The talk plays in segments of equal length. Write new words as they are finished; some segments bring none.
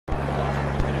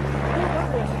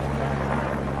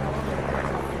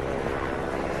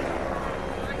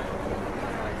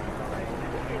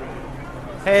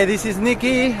Hey, this is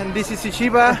Nikki and this is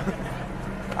Ishiba.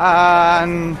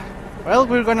 And well,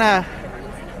 we're gonna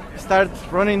start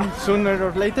running sooner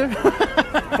or later.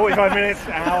 45 minutes,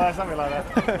 an hour, something like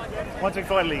that. Once we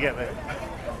finally get there.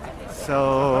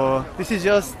 So this is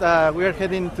just, we are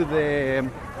heading to the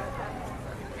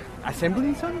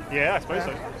assembly zone? Yeah, I suppose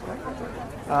so.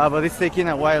 But it's taking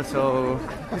a while, so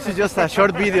this is just a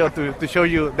short video to show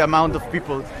you the amount of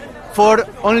people for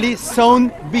only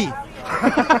Zone B.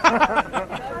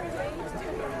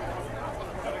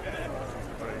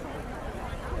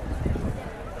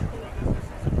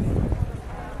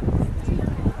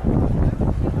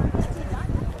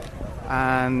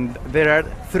 And there are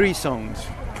 3 zones.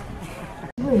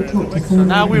 So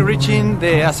now we're reaching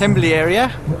the assembly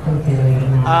area.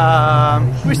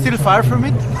 We're still far from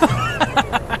it.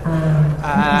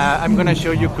 I'm gonna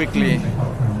show you quickly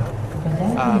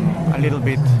a little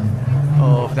bit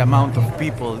of the amount of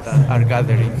people that are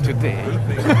gathering today.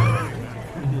 There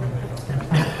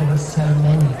were so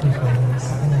many people,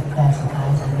 something like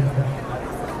 30,000 people,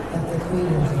 that the Queen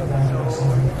was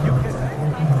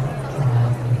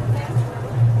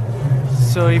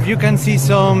So if you can see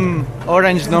some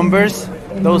orange numbers,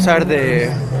 those are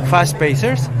the fast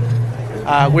pacers.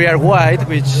 We are white,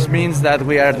 which means that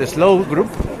we are the slow group.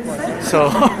 So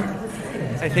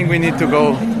I think we need to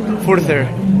go further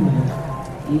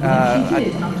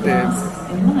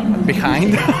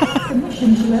behind.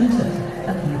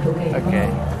 Okay.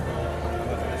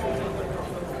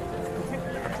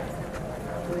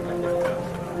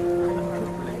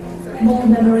 More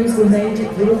memories were made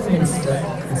at Westminster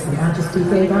as Her Majesty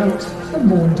gave out the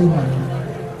Maundy money.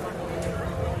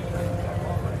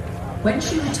 When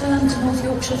she returned to North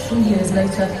Yorkshire 3 years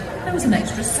later, there was an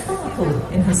extra sparkle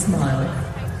in her smile.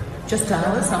 Just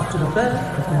hours after the birth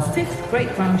of her 5th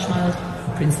great-grandchild,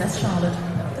 Princess Charlotte,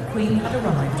 the Queen had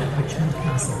arrived at Richmond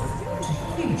Castle.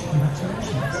 Huge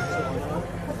congratulations.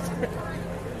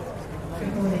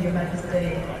 Good morning, Your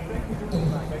Majesty.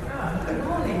 Good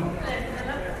morning.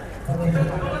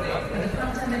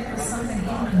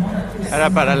 Ahora,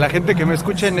 para la gente que me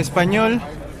escucha en español,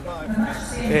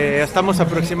 estamos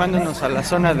aproximándonos a la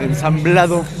zona de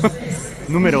ensamblado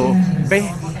número B,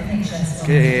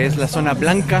 que es la zona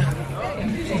blanca,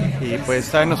 y pues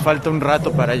todavía nos falta un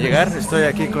rato para llegar. Estoy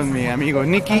aquí con mi amigo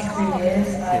Nicky.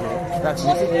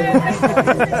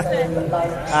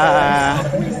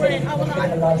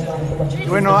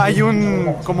 Bueno, hay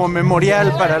un como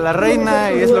memorial para la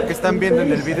reina, y es lo que están viendo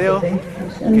en el video,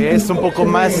 que es un poco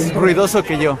más ruidoso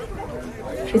que yo.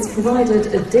 It's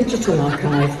provided a digital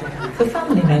archive for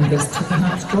family members to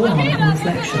perhaps draw on in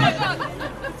reflection.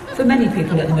 For many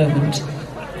people at the moment,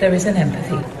 there is an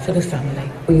empathy for the family.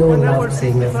 We all love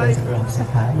seeing the photographs of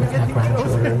her with her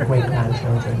grandchildren,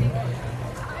 great-grandchildren.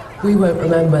 We won't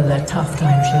remember the tough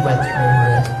time she went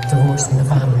through divorcing the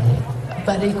family,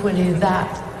 but equally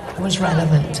that was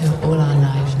relevant to all our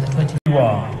lives in the 20th. You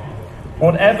are,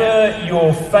 whatever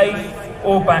your faith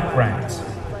or background,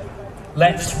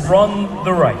 let's run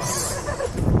the race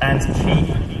and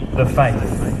keep the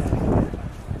faith.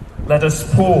 Let us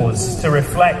pause to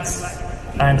reflect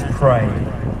and pray.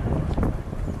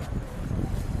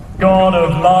 God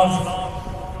of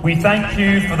love, we thank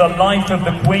you for the life of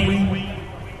the Queen,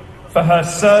 for her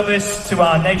service to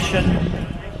our nation,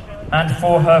 and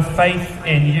for her faith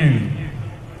in you.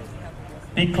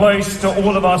 Be close to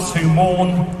all of us who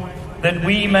mourn, that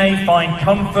we may find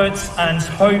comfort and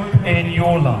hope in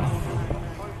your love.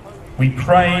 We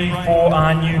pray for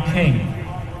our new King.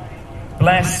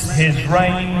 Bless his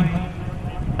reign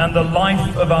and the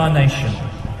life of our nation.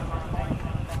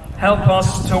 Help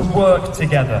us to work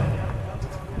together,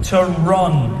 to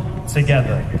run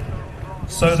together,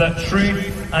 so that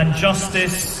truth and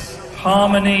justice,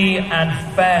 harmony and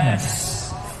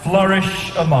fairness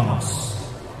flourish among us.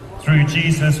 Through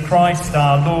Jesus Christ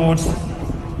our Lord.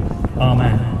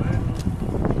 Amen.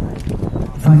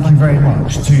 Thank you very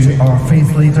much to our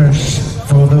faith leaders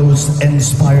for those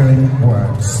inspiring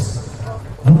words.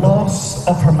 The loss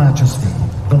of Her Majesty,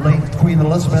 the late Queen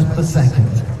Elizabeth II,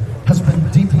 has been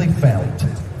deeply felt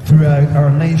throughout our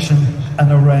nation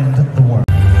and around the world.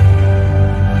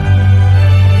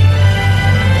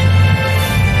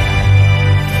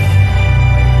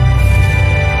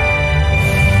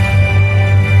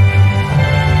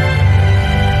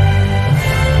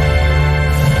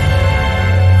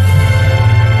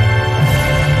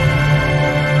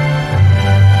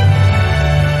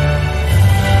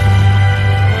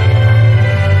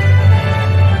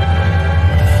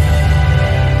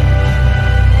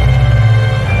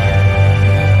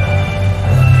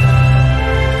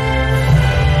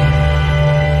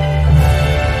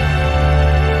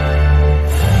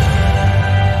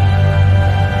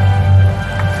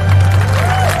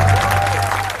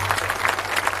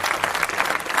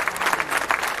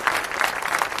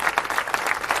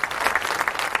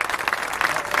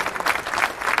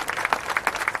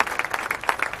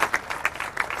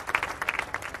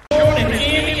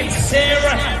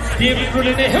 David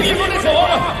running there. Who are you running for?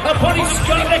 A body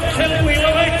Scott Lecture. We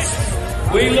love it.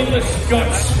 We love the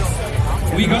Scots.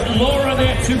 We got Laura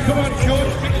there too. Come on,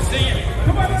 George. Good to see you.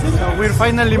 Come on. So we're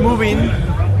finally moving,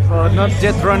 but not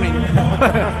yet running.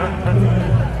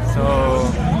 So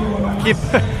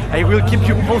I will keep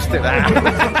you posted.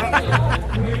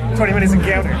 20 minutes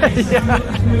encounter. Yeah.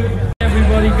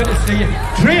 Everybody, good to see you.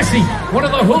 Tracy, one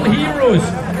of the Hull heroes,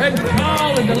 and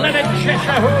Carl in the Leonard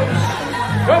Cheshire Hose.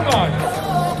 Come on.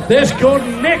 There's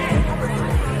Gordon Nick.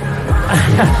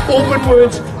 Open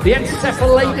words, the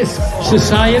Encephalitis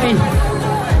Society.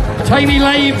 Tiny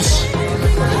Lives.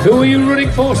 Who are you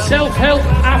running for? Self-Help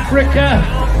Africa.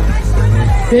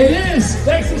 It is.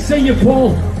 Nice to see you,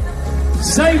 Paul.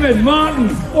 Simon,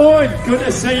 Martin, Owen, good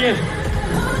to see you.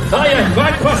 Hiya,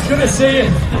 Backpass, good to see you.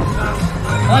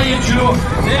 Hiya, Joe.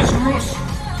 There's Russ.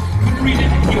 Couldn't read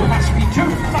it. You must be too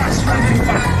fast, running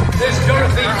back. There's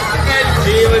Dorothy and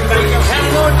David Baker.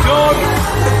 Hello, John.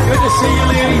 Good to see you,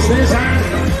 ladies. There's Anne.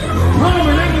 Mom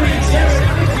and Emily, yes.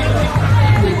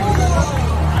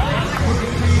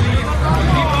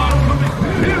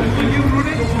 Who are you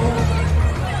running for?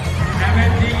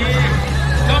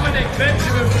 Dominic,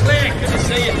 Benjamin, Claire, good to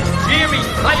see you. Jamie,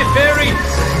 hiya, Ferry.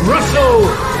 Russell,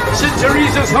 St.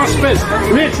 Teresa's Hospice.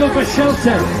 Rachel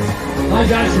Bashelter. Hi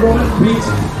guys, Roman, Pete.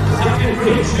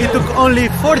 It took only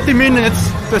 40 minutes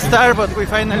to start, but we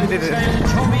finally did it.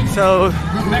 So,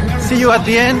 see you at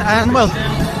the end, and well,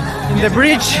 in the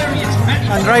bridge,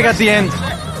 and right at the end.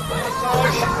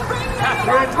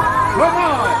 Catherine, come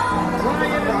on.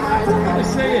 Ryan, good to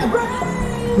see you.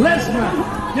 Lesnar,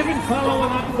 give him follow on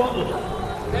that bottle.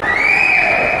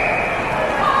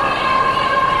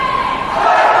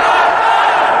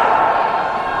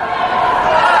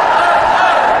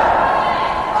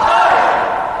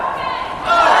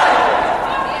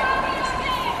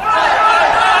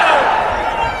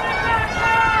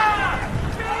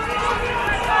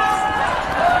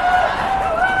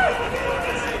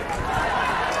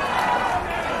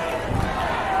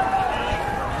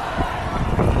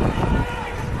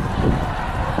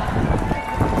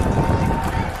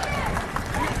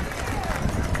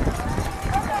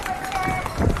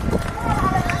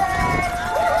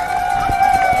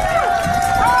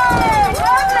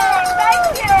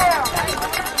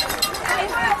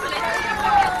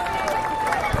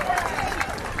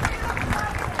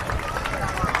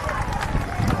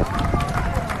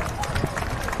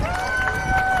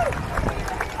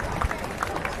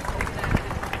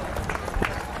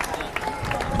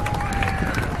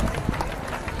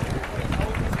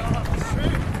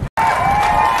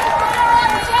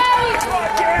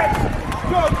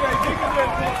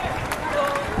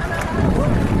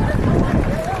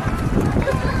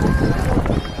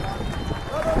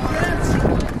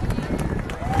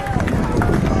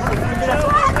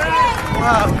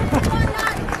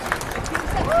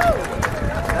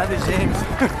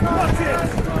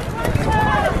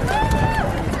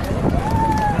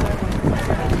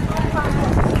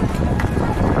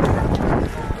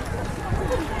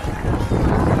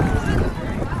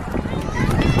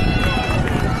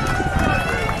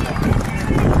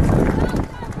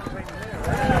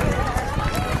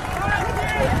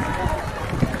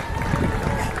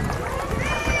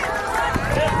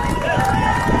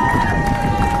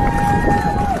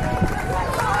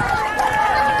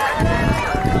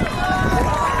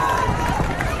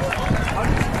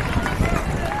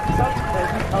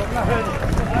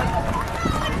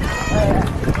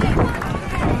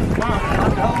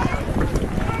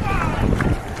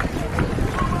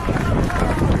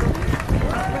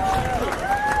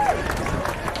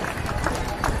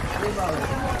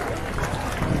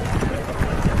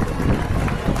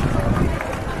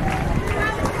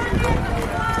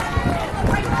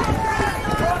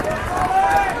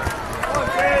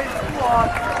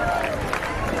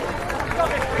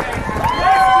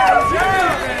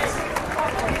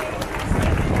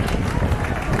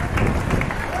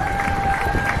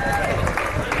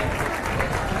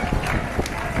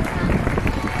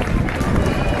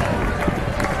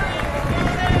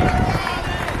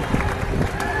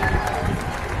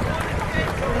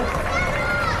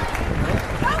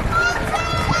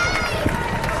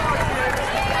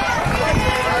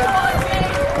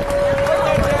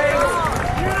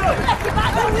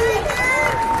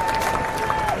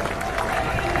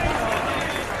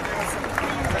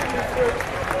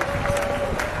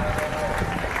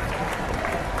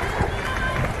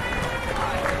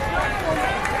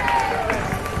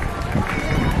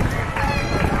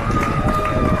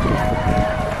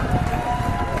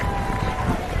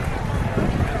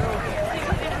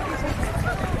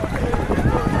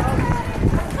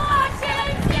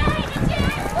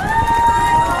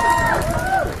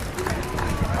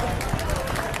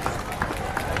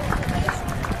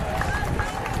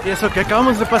 Y eso que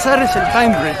acabamos de pasar es el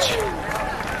Tyne Bridge.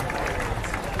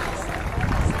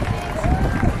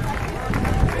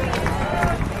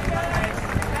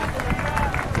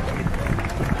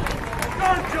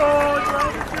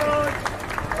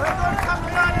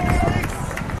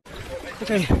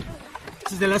 Okay,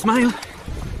 this is the last mile,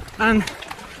 and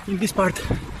in this part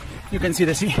you can see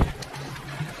the sea.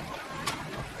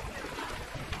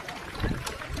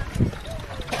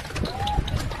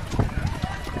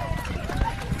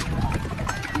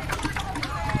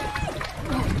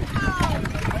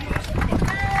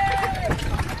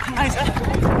 Nice, huh?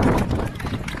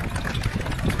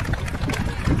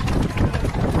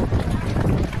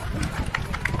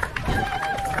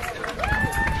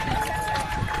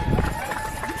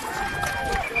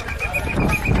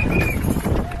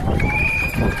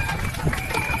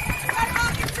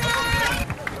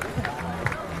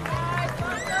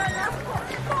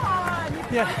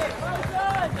 Yeah.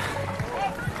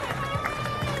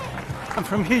 And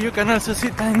from here you can also see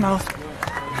Tynemouth.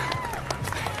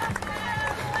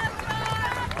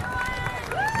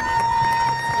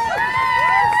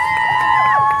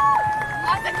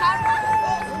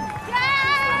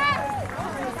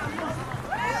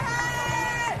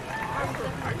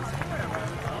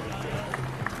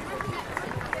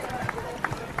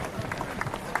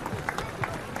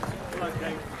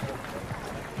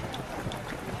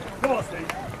 Come on, Steve.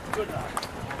 Good lad.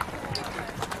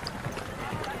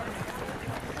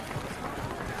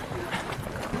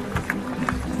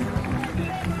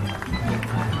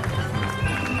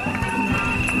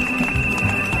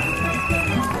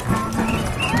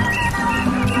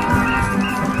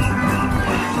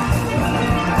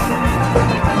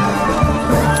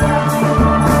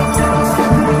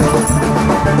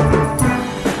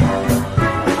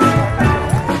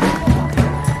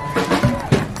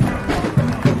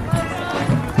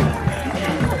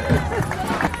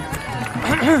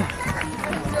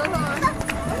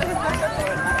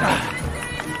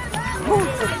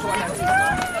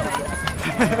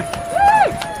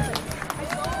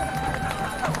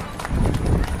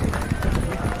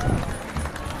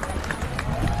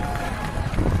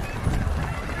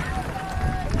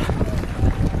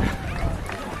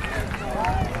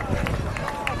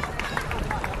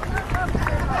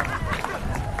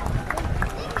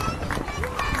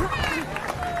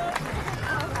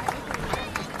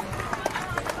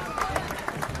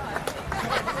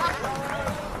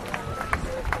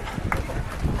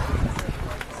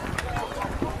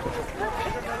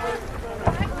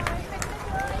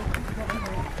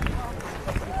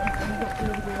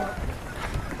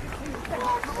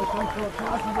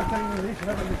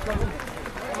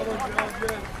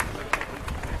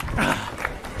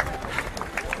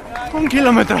 Un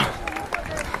kilómetro.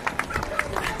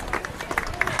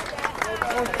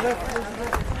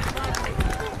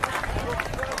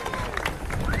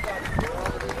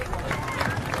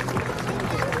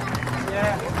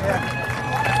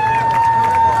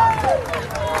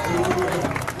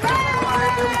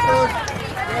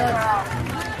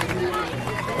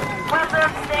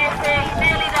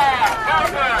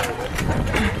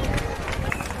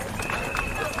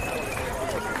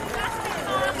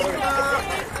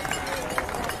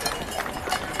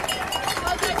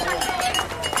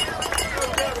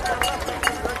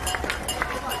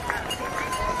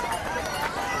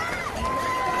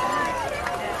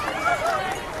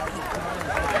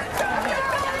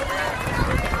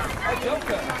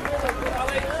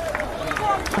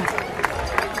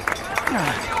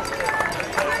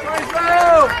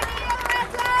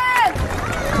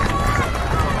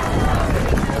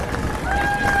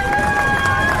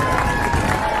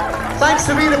 Thanks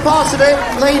for being a part of it,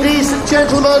 ladies,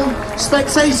 gentlemen,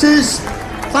 spectators.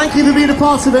 Thank you for being a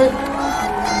part of it.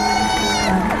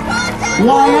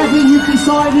 Wherever you've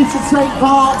decided to take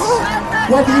part,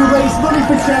 whether you raise money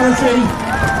for charity,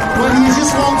 whether you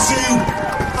just want to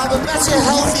have a better,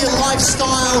 healthier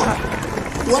lifestyle,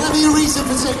 whatever your reason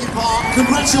for taking part,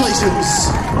 congratulations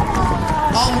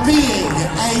on being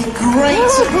a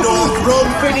great North Run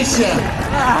finisher.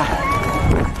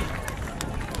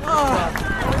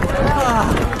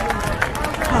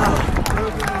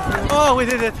 Oh, we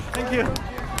did it. Thank you.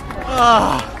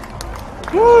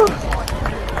 Woo.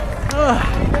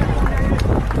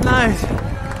 Nice.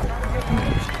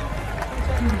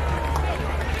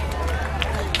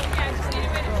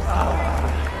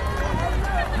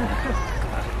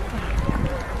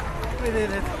 We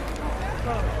did it.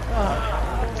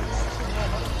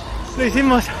 Lo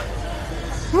hicimos.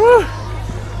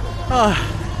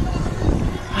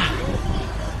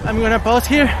 I'm gonna pause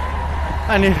here,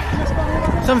 and if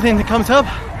something comes up,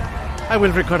 I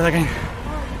will record again.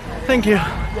 Thank you.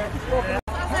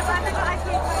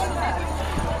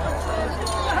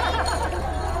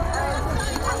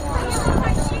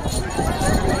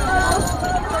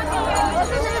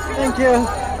 Thank you.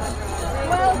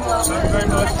 Thank you very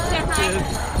much. Cheers.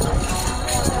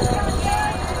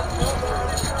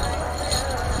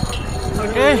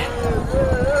 Okay,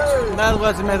 that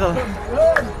was the medal.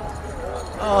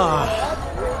 Oh,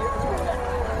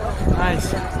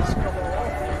 nice.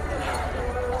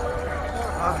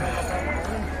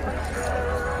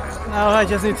 Now I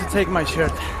just need to take my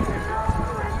shirt.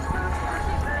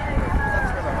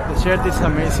 The shirt is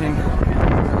amazing.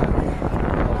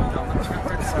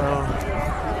 So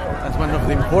that's one of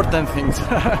the important things.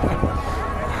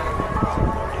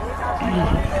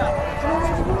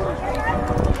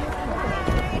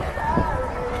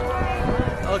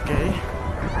 Okay.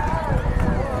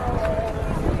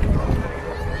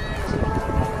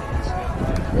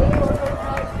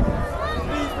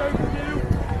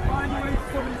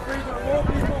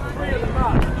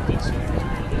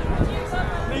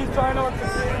 Please try not to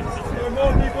see. There are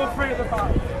more people free at the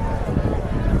back.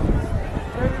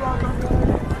 Very welcome.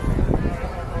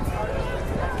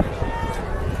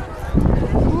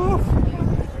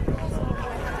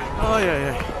 Oh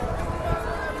yeah.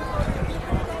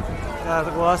 That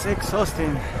was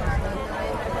exhausting.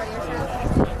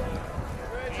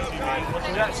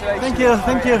 Thank you.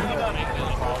 Let's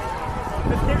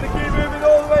keep the queue moving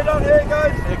all the way down here,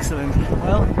 guys. Excellent.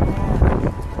 Well,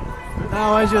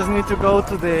 now I just need to go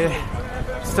to the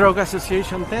Stroke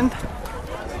Association tent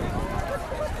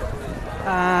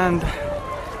and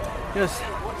just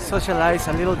socialize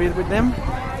a little bit with them.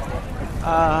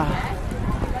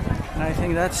 And I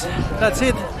think that's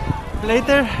it.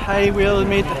 Later I will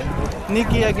meet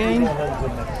Nikki again,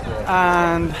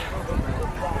 and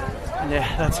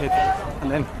yeah, that's it. And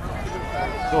then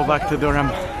go back to Durham.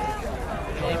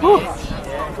 Whew.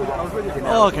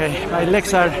 Okay, my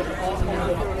legs are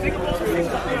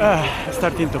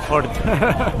starting to hurt.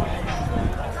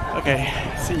 Okay,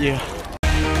 see you.